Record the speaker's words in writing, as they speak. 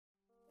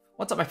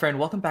What's up, my friend?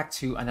 Welcome back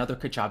to another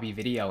Kajabi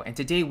video. And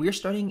today we're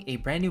starting a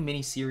brand new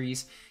mini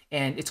series,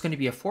 and it's going to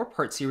be a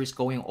 4-part series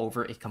going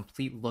over a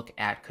complete look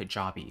at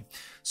Kajabi.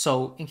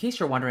 So in case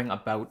you're wondering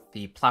about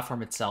the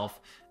platform itself,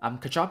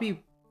 Kajabi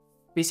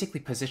basically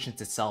positions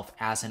itself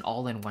as an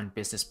all-in-one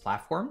business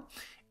platform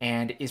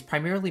and is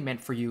primarily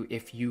meant for you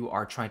if you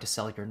are trying to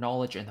sell your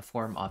knowledge in the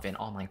form of an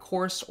online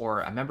course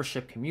or a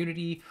membership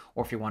community,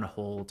 or if you want to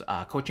hold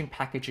coaching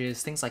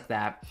packages, things like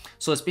that.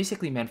 So it's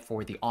basically meant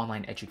for the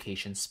online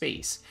education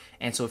space.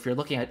 And so if you're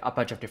looking at a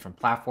bunch of different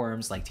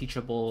platforms like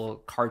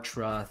Teachable,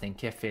 Kartra,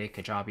 Thinkific,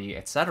 Kajabi,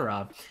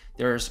 etc.,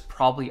 there's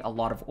probably a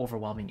lot of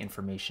overwhelming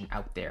information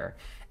out there.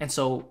 And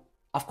so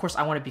of course,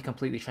 I want to be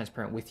completely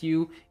transparent with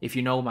you. If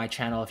you know my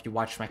channel, if you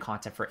watch my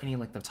content for any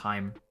length of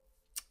time,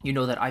 you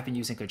know that I've been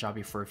using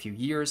Kajabi for a few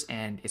years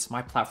and it's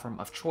my platform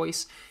of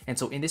choice. And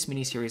so in this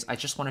mini series, I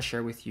just want to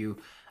share with you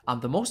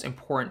the most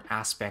important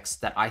aspects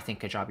that I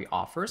think Kajabi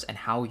offers and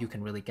how you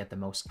can really get the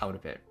most out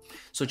of it.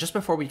 So just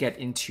before we get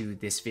into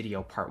this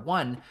video, part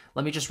 1,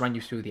 let me just run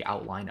you through the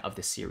outline of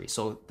this series.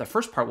 So the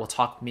first part will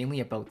talk mainly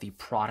about the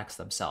products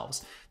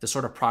themselves, the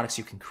sort of products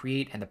you can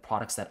create and the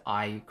products that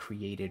I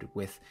created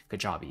with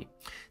Kajabi.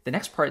 The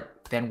next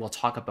part then we'll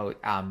talk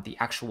about the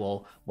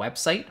actual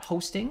website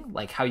hosting,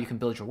 like how you can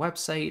build your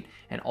website,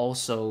 and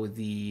also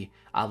the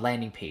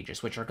landing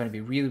pages, which are going to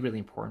be really, really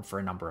important for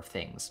a number of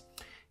things.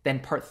 Then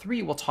part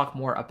 3, we'll talk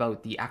more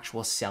about the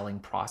actual selling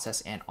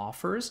process and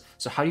offers.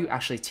 So how do you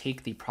actually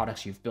take the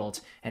products you've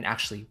built and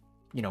actually,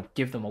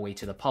 give them away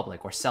to the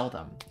public or sell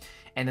them?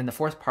 And then the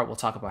fourth part, we'll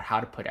talk about how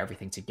to put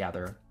everything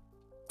together.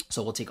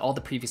 So we'll take all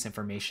the previous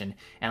information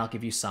and I'll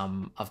give you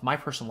some of my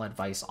personal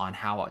advice on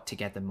how to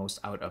get the most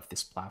out of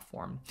this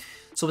platform.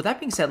 So with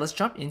that being said, let's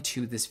jump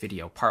into this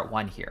video, part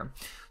 1 here.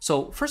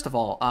 So first of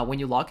all, when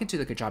you log into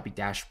the Kajabi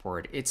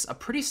dashboard, it's a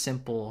pretty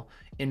simple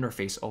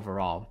interface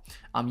overall.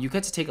 You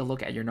get to take a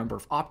look at your number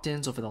of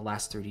opt-ins over the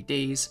last 30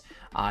 days,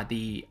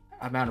 the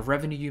amount of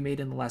revenue you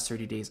made in the last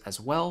 30 days as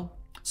well.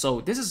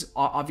 So this is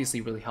obviously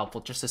really helpful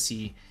just to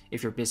see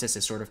if your business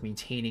is sort of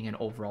maintaining an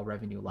overall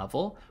revenue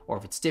level, or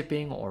if it's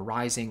dipping or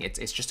rising.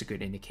 It's just a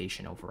good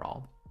indication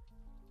overall.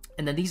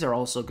 And then these are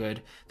also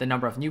good, the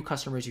number of new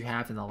customers you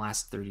have in the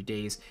last 30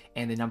 days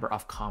and the number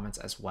of comments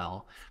as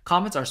well.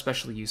 Comments are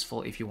especially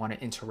useful if you want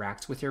to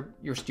interact with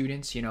your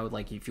students,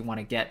 like if you want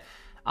to get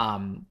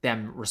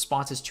them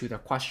responses to their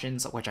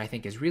questions, which I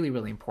think is really,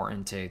 really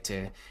important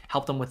to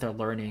help them with their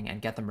learning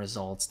and get them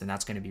results, then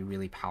that's going to be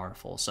really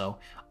powerful. So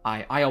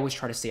I always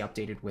try to stay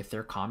updated with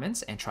their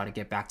comments and try to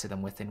get back to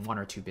them within 1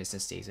 or 2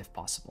 business days if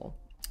possible.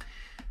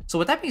 So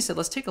with that being said,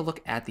 let's take a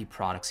look at the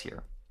products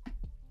here.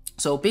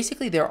 So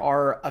basically there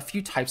are a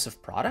few types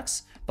of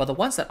products, but the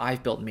ones that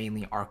I've built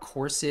mainly are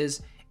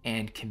courses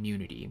and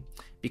community,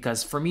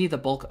 because for me, the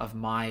bulk of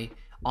my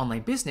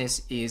online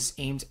business is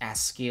aimed at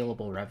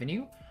scalable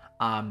revenue.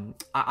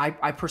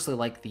 I personally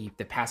like the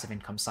passive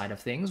income side of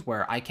things,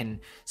 where I can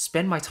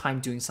spend my time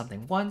doing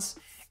something once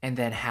and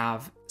then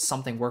have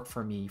something work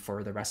for me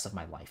for the rest of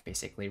my life,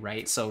 basically,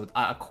 right? So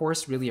a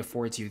course really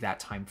affords you that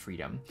time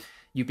freedom.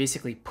 You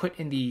basically put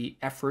in the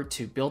effort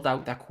to build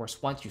out that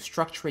course once, you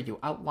structure it, you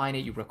outline it,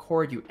 you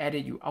record, you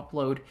edit, you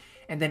upload,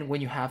 and then when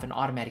you have an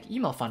automatic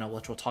email funnel,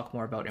 which we'll talk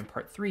more about in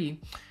part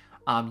 3,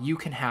 you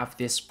can have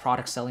this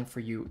product selling for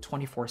you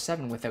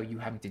 24/7 without you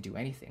having to do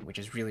anything, which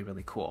is really,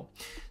 really cool.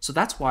 So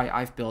that's why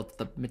I've built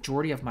the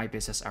majority of my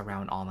business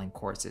around online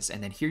courses.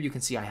 And then here you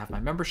can see I have my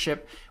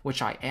membership,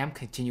 which I am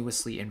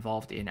continuously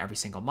involved in every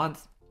single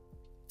month.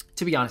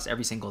 To be honest,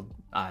 every single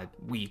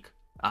week,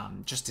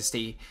 just to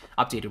stay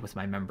updated with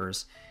my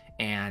members.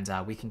 And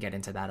we can get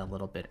into that a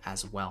little bit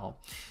as well.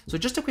 So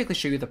just to quickly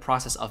show you the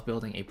process of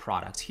building a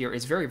product here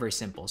is very, very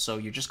simple. So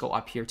you just go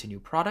up here to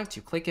new product,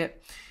 you click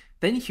it.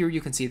 Then here you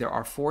can see there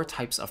are 4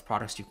 types of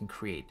products you can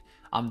create.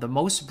 The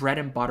most bread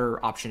and butter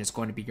option is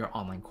going to be your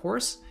online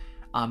course.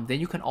 Then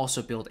you can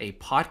also build a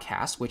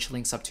podcast, which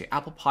links up to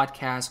Apple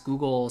Podcasts,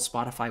 Google,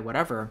 Spotify,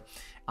 whatever.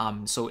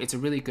 So it's a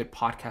really good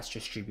podcast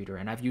distributor,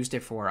 and I've used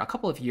it for a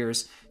couple of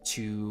years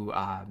to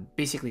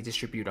basically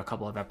distribute a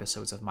couple of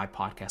episodes of my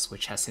podcast,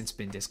 which has since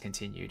been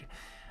discontinued.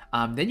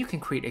 Then you can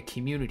create a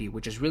community,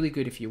 which is really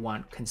good if you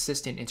want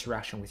consistent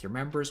interaction with your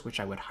members, which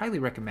I would highly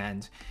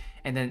recommend.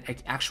 And then an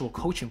actual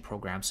coaching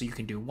program. So you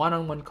can do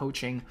one-on-one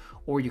coaching,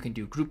 or you can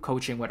do group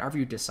coaching, whatever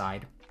you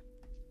decide.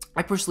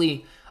 I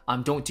personally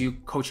don't do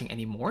coaching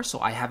anymore, so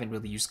I haven't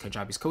really used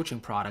Kajabi's coaching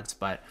product,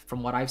 but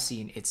from what I've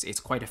seen, it's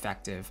quite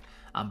effective.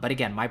 But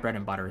again, my bread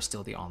and butter is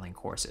still the online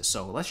courses.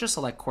 So let's just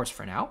select course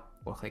for now.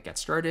 We'll click get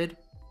started.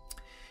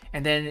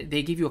 And then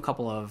they give you a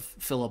couple of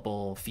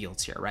fillable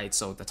fields here, right?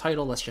 So the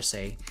title, let's just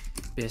say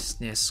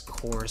Business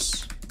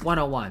Course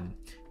 101,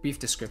 brief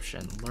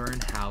description, learn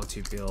how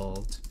to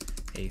build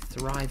a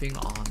thriving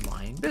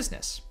online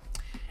business.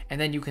 And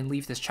then you can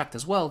leave this checked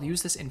as well.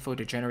 Use this info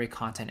to generate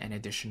content and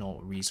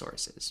additional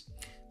resources.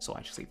 So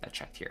I just leave that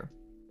checked here.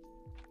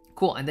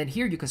 Cool. And then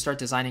here you can start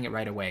designing it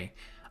right away.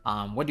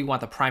 What do you want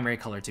the primary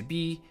color to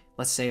be?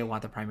 Let's say I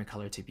want the primary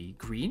color to be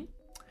green.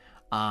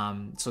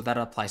 So that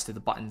applies to the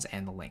buttons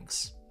and the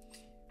links.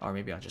 Or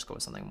maybe I'll just go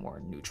with something more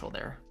neutral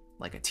there.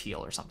 like a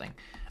teal or something.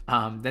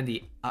 Then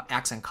the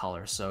accent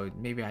color. So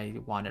maybe I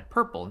wanted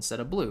purple instead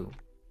of blue.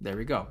 There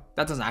we go.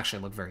 That doesn't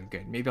actually look very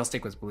good. Maybe I'll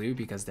stick with blue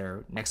because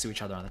they're next to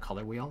each other on the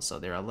color wheel, so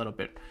they're a little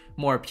bit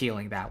more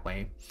appealing that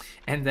way.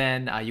 And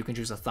then you can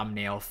choose a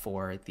thumbnail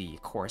for the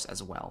course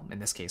as well. In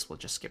this case, we'll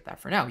just skip that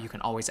for now. You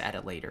can always add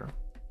it later.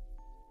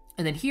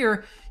 And then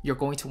here, you're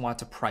going to want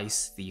to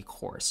price the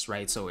course,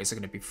 right? So is it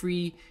going to be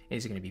free?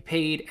 Is it going to be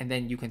paid? And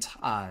then you can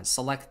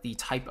select the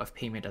type of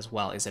payment as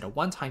well. Is it a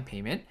one-time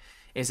payment?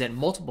 Is it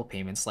multiple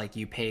payments, like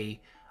you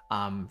pay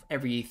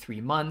every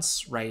 3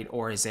 months, right?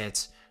 Or is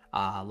it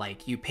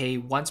like you pay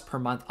once per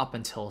month up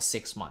until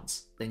 6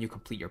 months, then you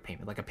complete your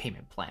payment, like a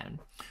payment plan?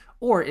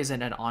 Or is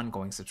it an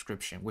ongoing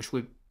subscription, which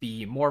would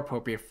be more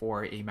appropriate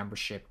for a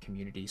membership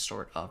community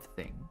sort of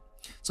thing?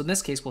 So in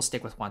this case, we'll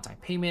stick with one-time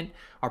payment.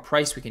 Our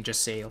price, we can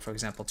just say, for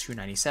example,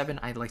 $297.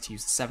 I'd like to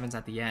use the sevens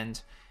at the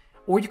end.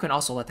 Or you can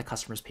also let the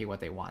customers pay what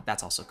they want.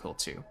 That's also cool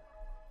too.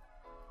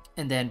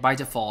 And then by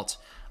default,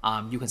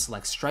 you can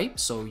select Stripe.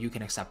 So you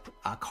can accept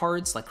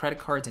cards like credit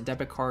cards and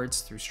debit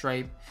cards through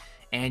Stripe.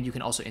 And you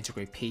can also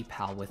integrate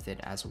PayPal with it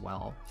as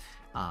well.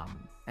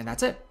 And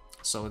that's it.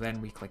 So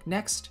then we click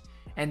next,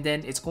 and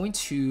then it's going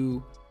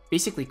to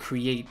basically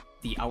create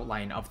the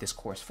outline of this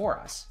course for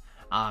us.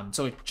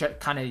 So it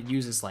kind of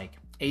uses like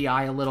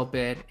AI a little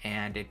bit,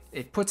 and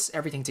it puts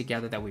everything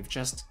together that we've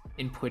just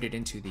inputted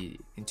into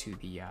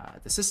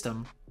the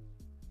system.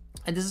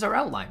 And this is our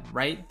outline,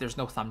 right? There's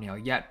no thumbnail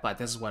yet, but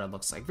this is what it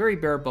looks like. Very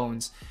bare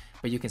bones,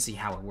 but you can see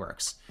how it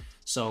works.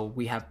 So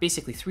we have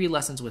basically 3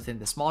 lessons within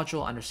this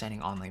module: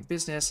 understanding online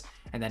business,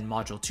 and then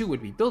module 2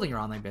 would be building your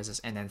online business,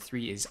 and then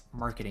 3 is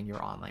marketing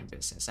your online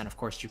business. And of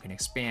course, you can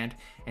expand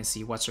and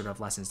see what sort of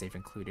lessons they've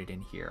included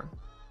in here.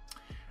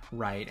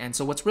 Right, and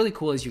so what's really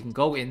cool is you can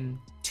go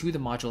into the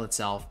module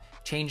itself,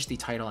 change the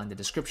title and the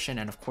description,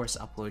 and of course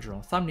upload your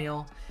own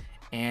thumbnail.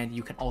 And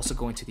you can also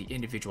go into the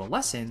individual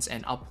lessons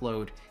and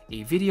upload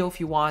a video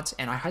if you want.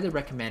 And I highly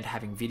recommend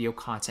having video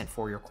content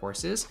for your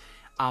courses.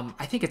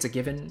 I think it's a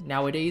given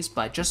nowadays,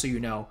 but just so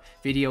you know,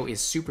 video is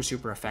super,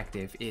 super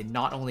effective in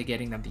not only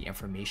getting them the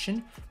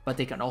information, but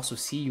they can also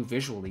see you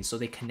visually, so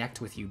they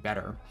connect with you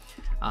better.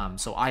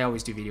 So I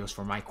always do videos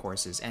for my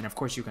courses. And of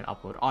course, you can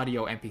upload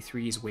audio,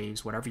 MP3s,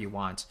 waves, whatever you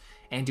want,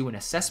 and do an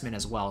assessment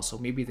as well. So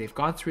maybe they've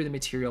gone through the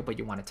material, but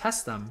you want to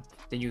test them,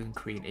 then you can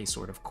create a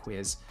sort of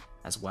quiz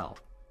as well.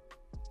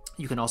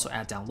 You can also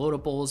add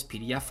downloadables,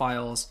 PDF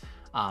files,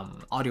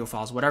 audio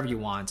files, whatever you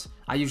want.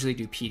 I usually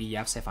do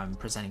PDFs if I'm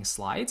presenting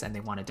slides and they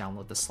want to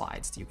download the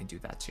slides. You can do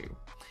that too.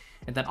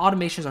 And then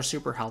automations are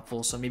super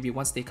helpful. So maybe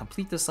once they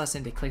complete this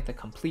lesson, they click the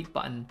complete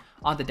button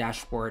on the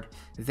dashboard.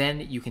 Then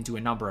you can do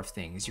a number of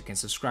things. You can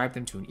subscribe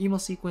them to an email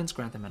sequence,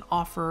 grant them an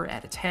offer,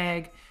 add a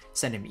tag,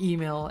 send them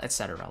email,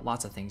 etc.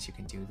 Lots of things you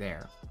can do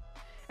there.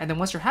 And then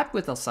once you're happy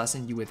with this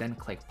lesson, you would then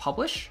click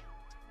publish,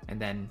 and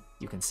then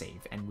you can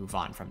save and move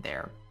on from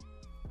there.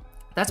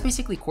 That's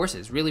basically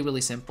courses, really,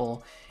 really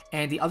simple.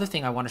 And the other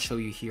thing I want to show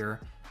you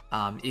here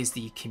is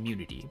the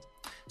community.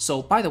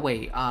 So by the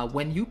way,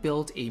 when you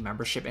build a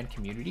membership and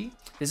community,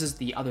 this is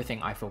the other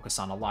thing I focus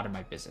on a lot in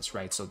my business,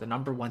 right? So the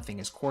number one thing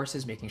is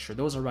courses, making sure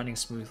those are running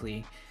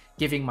smoothly,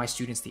 giving my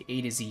students the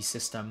A to Z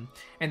system.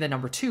 And then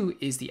number 2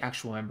 is the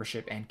actual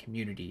membership and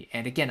community.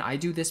 And again, I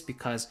do this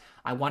because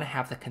I want to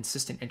have the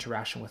consistent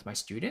interaction with my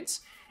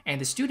students, and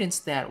the students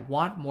that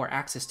want more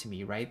access to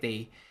me, right?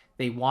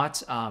 They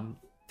want,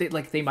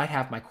 they might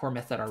have my core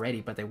method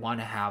already, but they want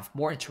to have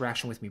more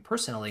interaction with me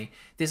personally.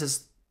 This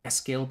is a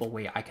scalable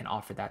way I can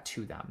offer that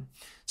to them.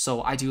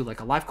 So I do like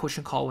a live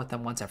coaching call with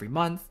them once every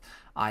month.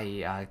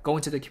 I go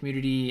into the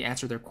community,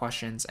 answer their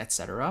questions,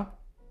 etc.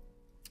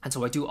 And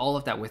so I do all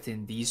of that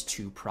within these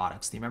 2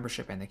 products, the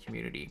membership and the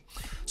community.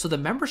 So the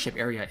membership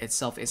area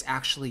itself is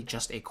actually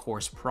just a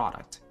course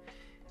product.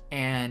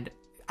 And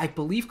I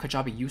believe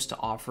Kajabi used to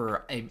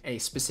offer a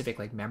specific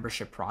like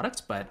membership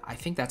product, but I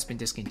think that's been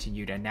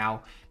discontinued. And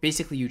now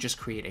basically you just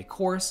create a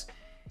course.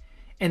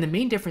 And the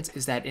main difference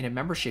is that in a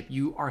membership,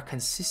 you are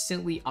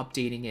consistently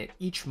updating it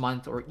each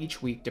month or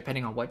each week,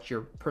 depending on what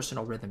your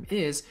personal rhythm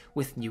is,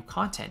 with new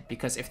content.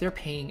 Because if they're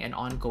paying an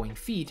ongoing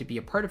fee to be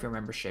a part of your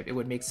membership, it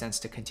would make sense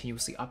to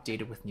continuously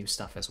update it with new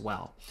stuff as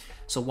well.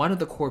 So one of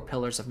the core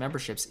pillars of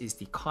memberships is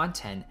the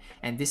content,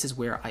 and this is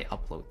where I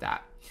upload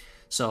that.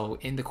 So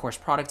in the course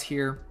product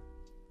here,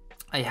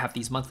 I have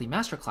these monthly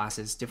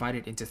masterclasses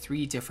divided into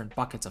 3 different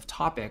buckets of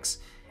topics.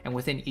 And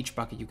within each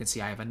bucket, you can see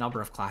I have a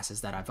number of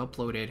classes that I've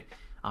uploaded.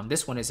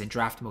 This one is in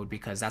draft mode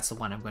because that's the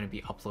one I'm going to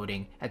be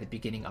uploading at the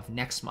beginning of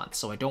next month.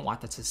 So I don't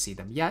want them to see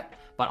them yet,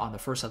 but on the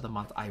first of the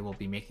month, I will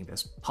be making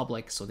this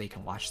public so they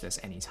can watch this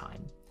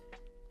anytime.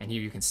 And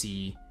here you can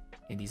see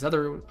in these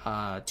other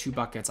 2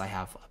 buckets, I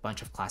have a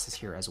bunch of classes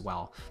here as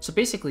well. So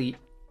basically,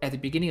 at the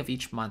beginning of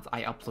each month,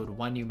 I upload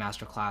 1 new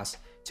masterclass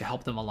to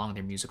help them along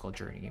their musical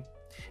journey.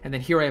 And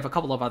then here I have a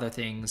couple of other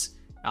things,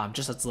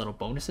 just as little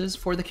bonuses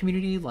for the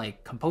community,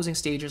 like composing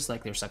stages,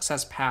 like their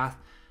success path,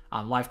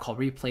 live call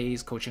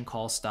replays, coaching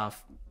call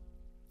stuff.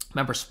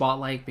 Member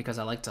spotlight, because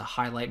I like to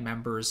highlight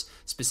members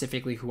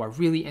specifically who are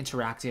really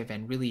interactive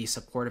and really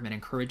supportive and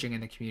encouraging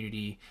in the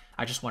community.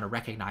 I just want to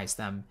recognize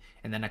them.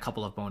 And then a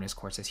couple of bonus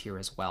courses here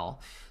as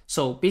well.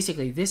 So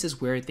basically, this is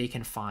where they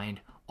can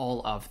find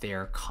all of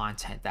their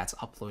content that's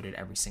uploaded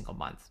every single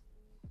month.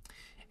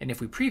 And if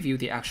we preview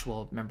the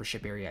actual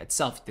membership area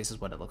itself, this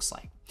is what it looks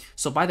like.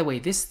 So by the way,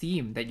 this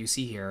theme that you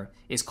see here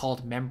is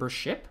called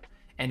Membership,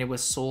 and it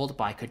was sold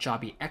by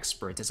Kajabi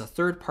Expert as a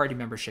third-party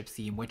membership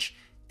theme, which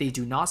they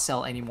do not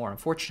sell anymore,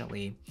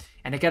 unfortunately.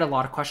 And I get a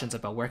lot of questions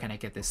about where can I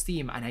get this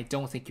theme, and I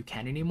don't think you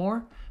can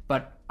anymore.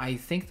 But I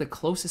think the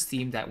closest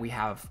theme that we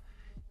have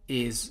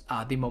is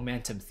the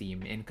Momentum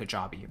theme in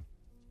Kajabi.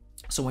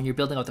 So when you're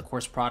building out the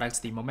course products,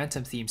 the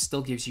Momentum theme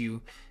still gives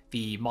you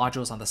the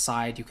modules on the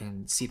side. You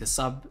can see the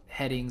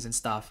subheadings and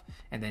stuff,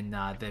 and then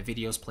the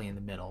videos play in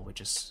the middle, which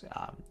is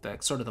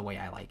sort of the way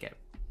I like it.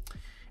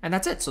 And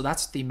that's it. So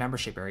that's the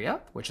membership area,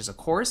 which is a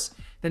course.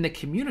 Then the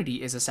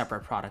community is a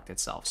separate product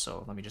itself.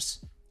 So let me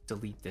just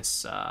delete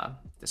this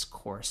this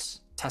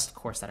test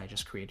course that I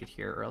just created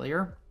here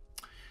earlier.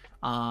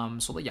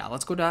 So yeah,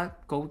 let's go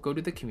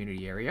to the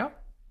community area.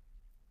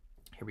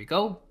 Here we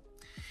go.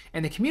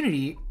 And the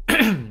community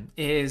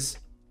is,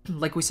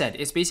 like we said,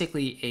 it's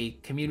basically a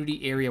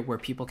community area where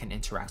people can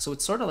interact. So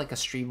it's sort of like a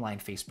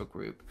streamlined Facebook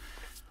group.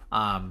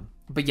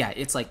 But yeah,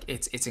 it's like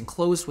it's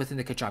enclosed within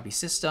the Kajabi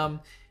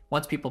system.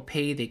 Once people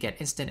pay, they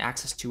get instant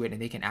access to it,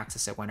 and they can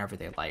access it whenever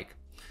they like.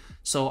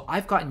 So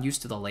I've gotten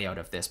used to the layout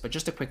of this, but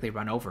just to quickly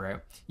run over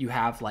it, you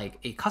have like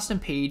a custom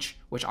page,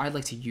 which I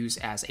like to use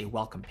as a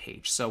welcome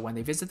page. So when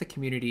they visit the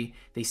community,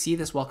 they see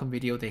this welcome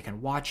video, they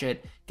can watch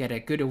it, get a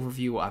good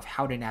overview of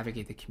how to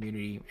navigate the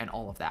community and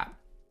all of that.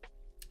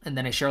 And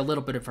then I share a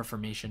little bit of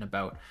information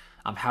about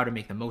how to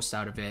make the most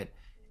out of it,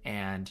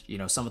 and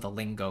some of the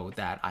lingo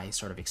that I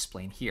sort of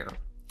explain here.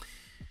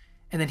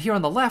 And then here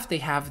on the left, they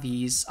have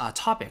these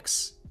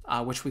topics,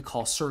 which we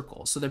call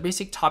circles. So they're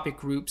basic topic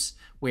groups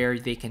where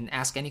they can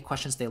ask any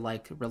questions they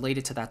like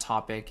related to that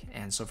topic.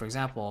 And so, for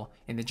example,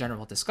 in the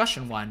general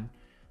discussion one,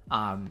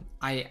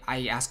 I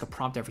ask a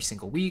prompt every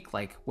single week,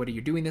 like, what are you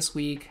doing this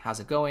week?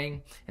 How's it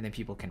going? And then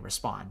people can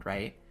respond,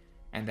 right?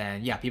 And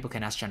then, yeah, people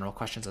can ask general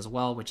questions as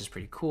well, which is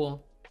pretty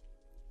cool.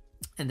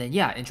 And then,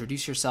 yeah,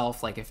 introduce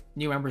yourself. Like if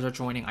new members are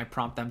joining, I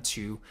prompt them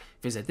to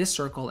visit this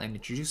circle and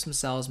introduce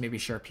themselves, maybe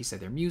share a piece of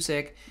their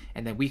music.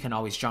 And then we can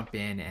always jump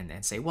in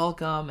and say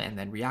welcome and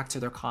then react to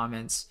their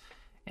comments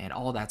and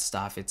all that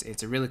stuff.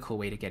 It's a really cool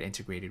way to get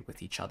integrated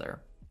with each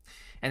other.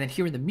 And then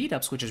here in the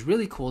meetups, which is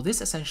really cool,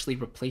 this essentially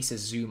replaces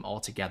Zoom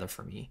altogether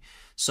for me.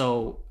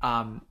 So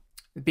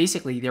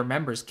basically, their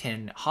members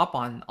can hop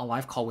on a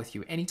live call with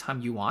you anytime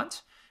you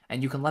want.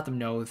 And you can let them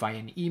know via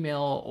an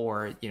email,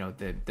 or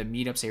the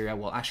meetups area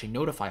will actually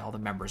notify all the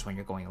members when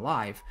you're going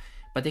live.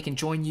 But they can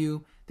join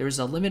you. There's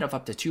a limit of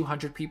up to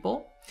 200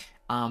 people.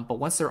 But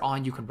once they're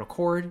on, you can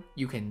record,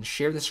 you can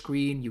share the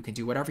screen, you can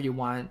do whatever you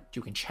want,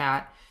 you can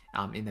chat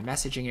in the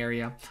messaging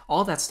area.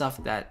 All that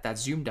stuff that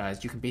Zoom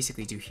does, you can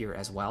basically do here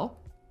as well.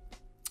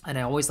 And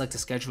I always like to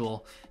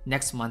schedule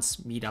next month's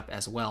meetup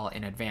as well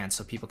in advance,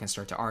 so people can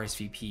start to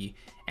RSVP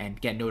and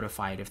get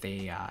notified if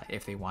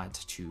they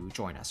want to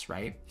join us,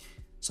 right?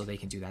 So they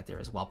can do that there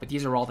as well. But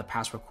these are all the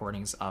past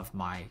recordings of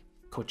my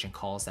coaching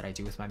calls that I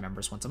do with my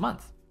members once a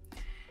month.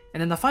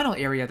 And then the final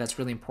area that's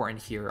really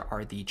important here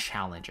are the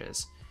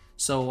challenges.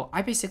 So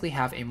I basically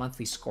have a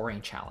monthly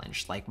scoring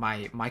challenge. Like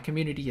my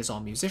community is all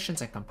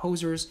musicians and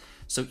composers.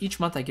 So each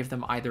month I give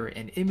them either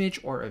an image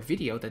or a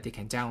video that they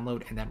can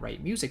download and then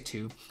write music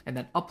to, and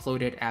then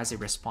upload it as a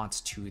response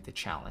to the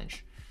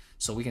challenge.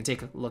 So we can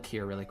take a look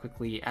here really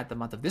quickly at the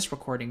month of this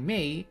recording,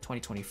 May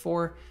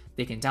 2024.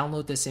 They can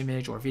download this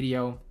image or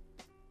video,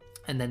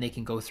 and then they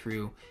can go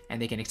through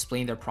and they can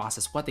explain their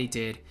process, what they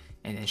did,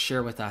 and then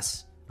share with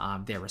us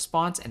their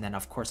response. And then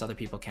of course, other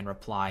people can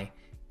reply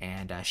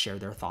and share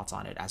their thoughts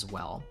on it as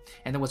well.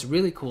 And then what's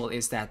really cool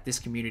is that this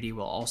community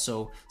will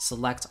also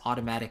select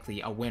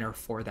automatically a winner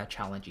for that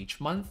challenge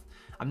each month.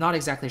 I'm not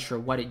exactly sure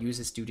what it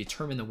uses to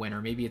determine the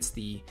winner. Maybe it's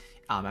the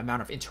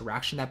amount of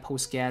interaction that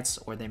post gets,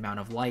 or the amount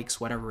of likes,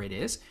 whatever it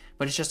is,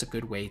 but it's just a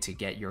good way to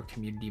get your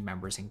community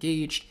members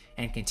engaged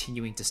and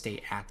continuing to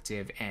stay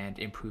active and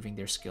improving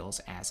their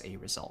skills as a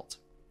result.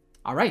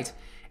 All right,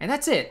 and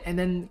that's it. And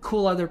then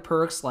cool other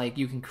perks, like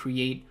you can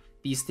create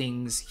these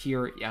things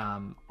here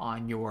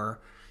on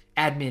your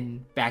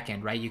admin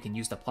backend, right? You can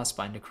use the plus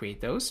button to create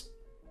those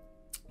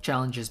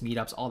challenges,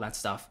 meetups, all that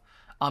stuff.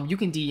 You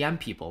can DM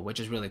people, which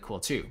is really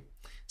cool too.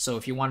 So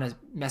if you want to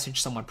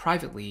message someone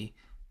privately,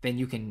 then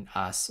you can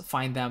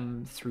find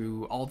them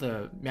through all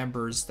the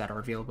members that are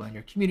available in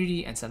your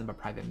community and send them a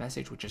private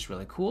message, which is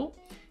really cool.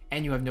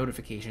 And you have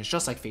notifications,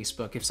 just like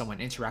Facebook. If someone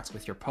interacts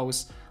with your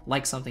post,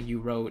 like something you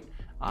wrote,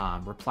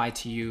 reply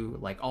to you,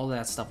 like all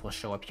that stuff will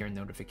show up here in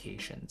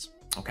notifications,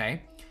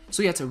 okay?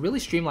 So yeah, it's a really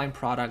streamlined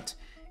product,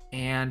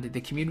 and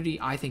the community,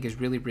 I think, is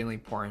really, really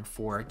important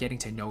for getting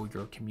to know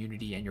your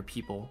community and your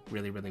people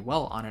really, really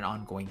well on an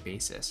ongoing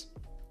basis.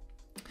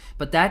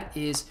 But that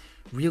is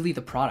really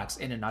the products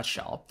in a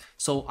nutshell.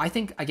 So I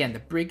think, again, the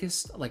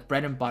biggest like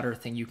bread and butter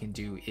thing you can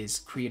do is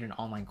create an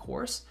online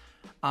course,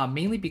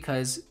 mainly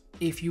because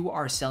if you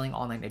are selling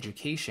online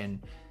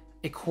education,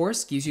 a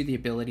course gives you the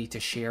ability to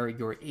share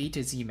your A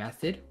to Z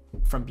method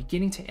from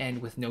beginning to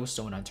end with no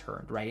stone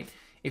unturned, right?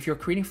 If you're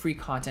creating free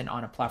content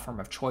on a platform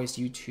of choice,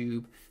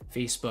 YouTube,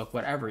 Facebook,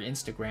 whatever,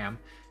 Instagram,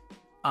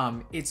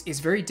 it's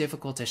very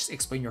difficult to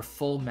explain your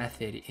full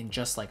method in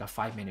just like a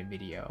 5-minute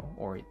video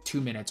or 2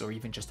 minutes or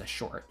even just a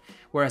short.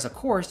 Whereas a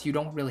course, you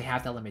don't really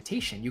have that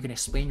limitation. You can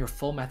explain your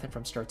full method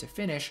from start to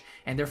finish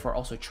and therefore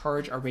also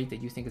charge a rate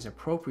that you think is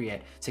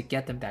appropriate to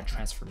get them that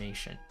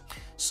transformation.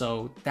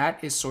 So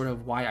that is sort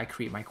of why I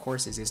create my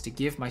courses, is to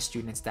give my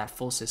students that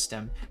full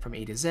system from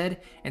A to Z.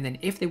 And then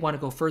if they want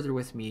to go further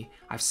with me,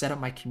 I've set up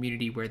my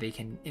community where they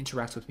can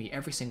interact with me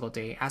every single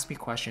day, ask me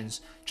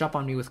questions, jump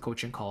on me with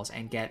coaching calls,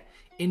 and get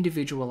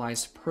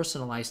individualized,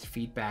 personalized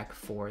feedback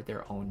for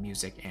their own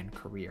music and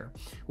career,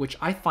 which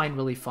I find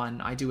really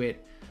fun. I do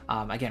it,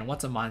 again,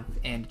 once a month,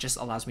 and it just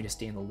allows me to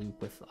stay in the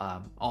loop with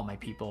all my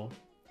people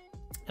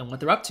and what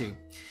they're up to.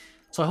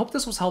 So I hope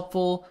this was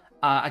helpful.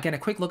 Again, a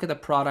quick look at the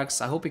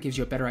products. I hope it gives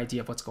you a better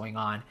idea of what's going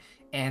on.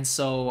 And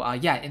so,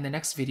 yeah, in the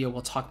next video,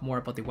 we'll talk more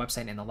about the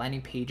website and the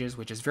landing pages,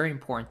 which is very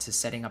important to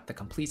setting up the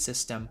complete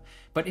system.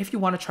 But if you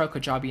want to try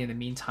Kajabi in the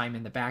meantime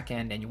in the back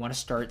end and you want to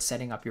start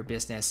setting up your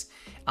business,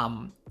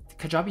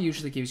 Kajabi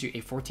usually gives you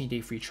a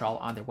 14-day free trial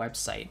on their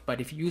website. But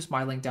if you use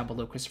my link down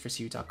below,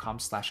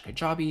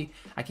 christophersiu.com/Kajabi,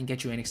 I can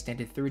get you an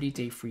extended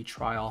 30-day free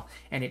trial.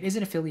 And it is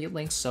an affiliate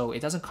link, so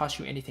it doesn't cost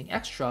you anything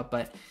extra,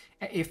 but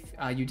if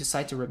you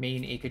decide to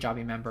remain a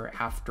Kajabi member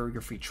after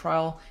your free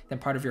trial, then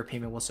part of your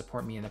payment will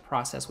support me in the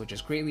process, which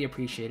is greatly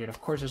appreciated. Of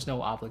course, there's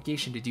no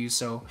obligation to do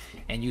so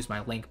and use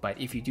my link,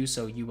 but if you do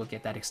so, you will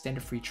get that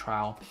extended free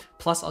trial.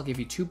 Plus, I'll give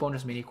you 2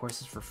 bonus mini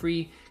courses for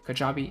free,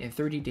 Kajabi in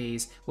 30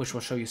 days, which will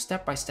show you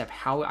step-by-step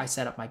how I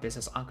set up my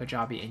business on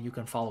Kajabi, and you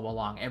can follow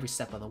along every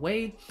step of the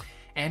way.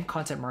 And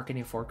content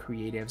marketing for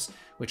creatives,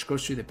 which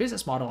goes through the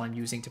business model I'm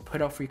using to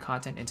put out free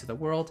content into the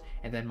world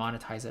and then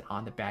monetize it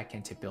on the back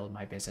end to build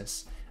my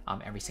business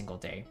every single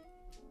day.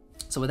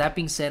 So with that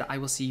being said, I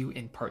will see you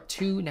in part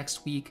 2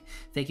 next week.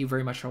 Thank you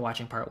very much for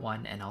watching part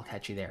 1, and I'll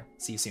catch you there.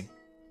 See you soon.